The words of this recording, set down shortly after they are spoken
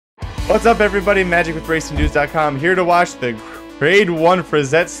What's up, everybody? Magic with RacingDudes.com here to watch the Grade 1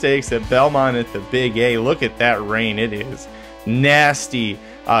 Frizette Stakes at Belmont at the Big A. Look at that rain. It is nasty.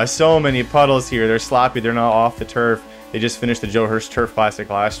 So many puddles here. They're sloppy. They're not off the turf. They just finished the Joe Hurst Turf Classic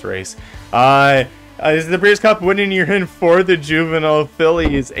last race. This is the Breeders Cup winning year in for the Juvenile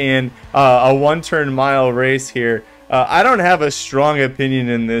Fillies and a one-turn mile race here. I don't have a strong opinion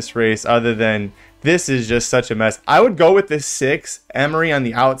in this race other than this is just such a mess. I would go with the 6, Emery on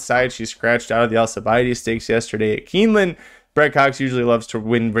the outside. She scratched out of the Alcibiades Stakes yesterday at Keeneland. Brett Cox usually loves to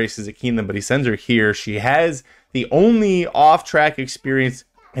win races at Keeneland, but he sends her here. She has the only off-track experience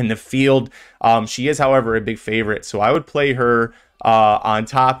in the field. She is, however, a big favorite, so I would play her on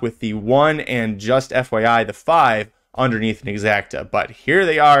top with the 1 and just FYI, the 5 underneath an exacta. But here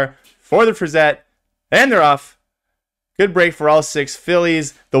they are for the Frizette, and they're off. Good break for all 6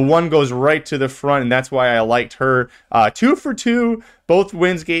 fillies. The 1 goes right to the front, and that's why I liked her. 2 for 2, both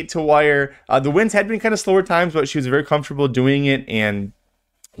wins gate to wire. The wins had been kind of slower times, but she was very comfortable doing it, and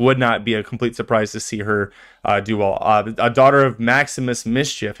would not be a complete surprise to see her do well. A daughter of Maximus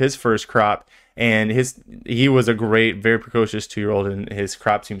Mischief, his first crop, and he was a great, very precocious 2-year-old, and his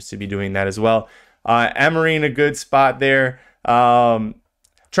crop seems to be doing that as well. Emery in a good spot there.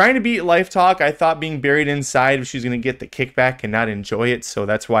 Trying to beat Life Talk, I thought being buried inside, she was going to get the kickback and not enjoy it, so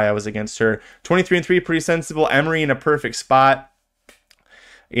that's why I was against her. 23-3, pretty sensible. Emery in a perfect spot,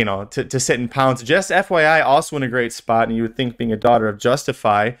 you know, to sit and pounce. Just FYI, also in a great spot, and you would think being a daughter of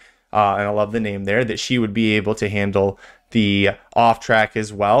Justify, and I love the name there, that she would be able to handle the off-track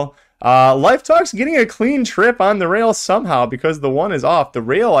as well. Life Talk's getting a clean trip on the rail somehow because the 1 is off. The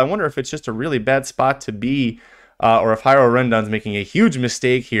rail, I wonder if it's just a really bad spot to be, or if Jairo Rendon's making a huge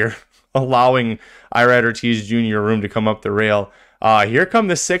mistake here, allowing Irad Ortiz Jr. room to come up the rail. Here come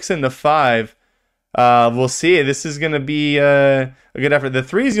the 6 and the 5. We'll see. This is going to be a good effort. The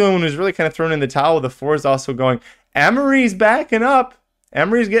 3 is the only one who's really kind of thrown in the towel. The 4 is also going. Emery's backing up.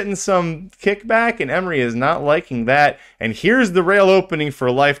 Emery's getting some kickback, and Emery is not liking that. And here's the rail opening for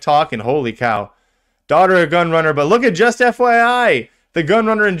Life Talk, and holy cow. Daughter of Gun Runner, but look at Just FYI. The Gun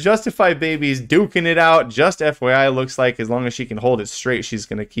Runner and Justify babies duking it out. Just FYI looks like as long as she can hold it straight, she's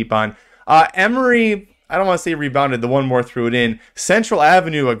going to keep on. Emery, I don't want to say rebounded. The 1 more threw it in. Central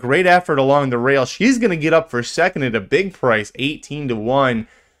Avenue, a great effort along the rail. She's going to get up for second at a big price, 18-1.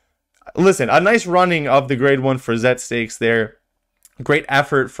 Listen, a nice running of the Grade 1 Frizette Stakes there. Great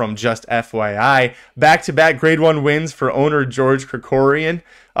effort from Just FYI. Back-to-back Grade 1 wins for owner George Krikorian.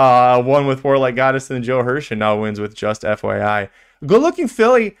 One with Warlike Goddess and Joe Hurst, and now wins with Just FYI. Good-looking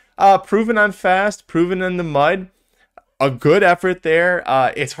filly, proven on fast, proven in the mud. A good effort there.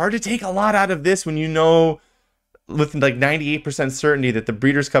 It's hard to take a lot out of this when you know with like 98% certainty that the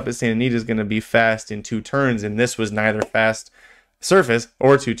Breeders' Cup at Santa Anita is going to be fast in 2 turns, and this was neither fast surface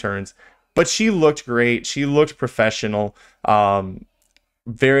or 2 turns. But she looked great. She looked professional.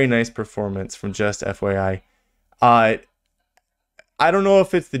 Very nice performance from Just FYI. I don't know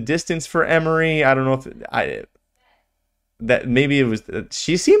if it's the distance for Emery. I don't know if that maybe it was.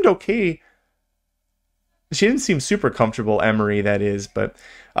 She seemed okay. She didn't seem super comfortable, Emery, that is. But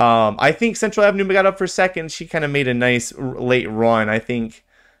I think Central Avenue got up for second. She kind of made a nice late run. I think,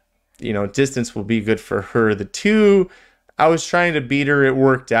 you know, distance will be good for her. The 2, I was trying to beat her. It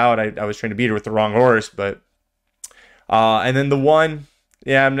worked out. I was trying to beat her with the wrong horse. But and then the 1,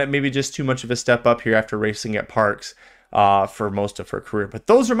 yeah, maybe just too much of a step up here after racing at Parks for most of her career. But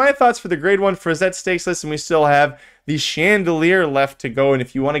those are my thoughts for the Grade 1 Frizette Stakes. Listen, we still have the Chandelier left to go. And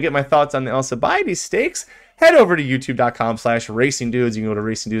if you want to get my thoughts on the Alcibiades Stakes, head over to youtube.com/racingdudes. You can go to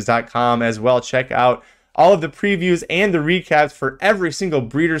racingdudes.com as well. Check out all of the previews and the recaps for every single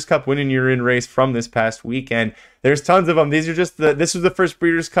Breeders' Cup winning year in race from this past weekend. There's tons of them. These are just this was the first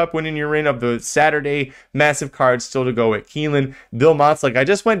Breeders' Cup winning year in of the Saturday massive card still to go at Keeneland. Bill Mott's like, I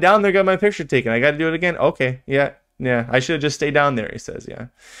just went down there, got my picture taken. I got to do it again. Okay, yeah, I should have just stayed down there. He says, yeah.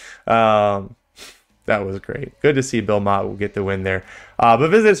 That was great. Good to see Bill Mott will get the win there. But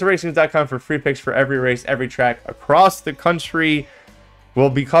visit us at racingdudes.com for free picks for every race, every track across the country. We'll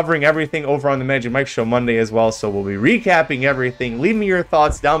be covering everything over on the Magic Mike Show Monday as well, so we'll be recapping everything. Leave me your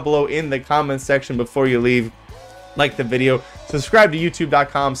thoughts down below in the comments section before you leave. Like the video. Subscribe to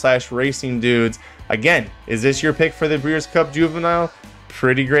youtube.com/racingdudes. Again, is this your pick for the Breeders' Cup Juvenile?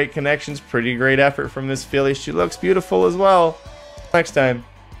 Pretty great connections, pretty great effort from this filly. She looks beautiful as well. Next time,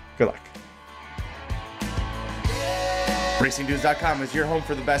 good luck. RacingDudes.com is your home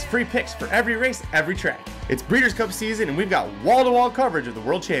for the best free picks for every race, every track. It's Breeders' Cup season, and we've got wall-to-wall coverage of the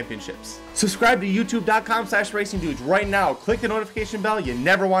World Championships. Subscribe to youtube.com/racingdudes right now. Click the notification bell. You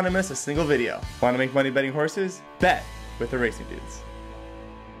never want to miss a single video. Want to make money betting horses? Bet with the Racing Dudes.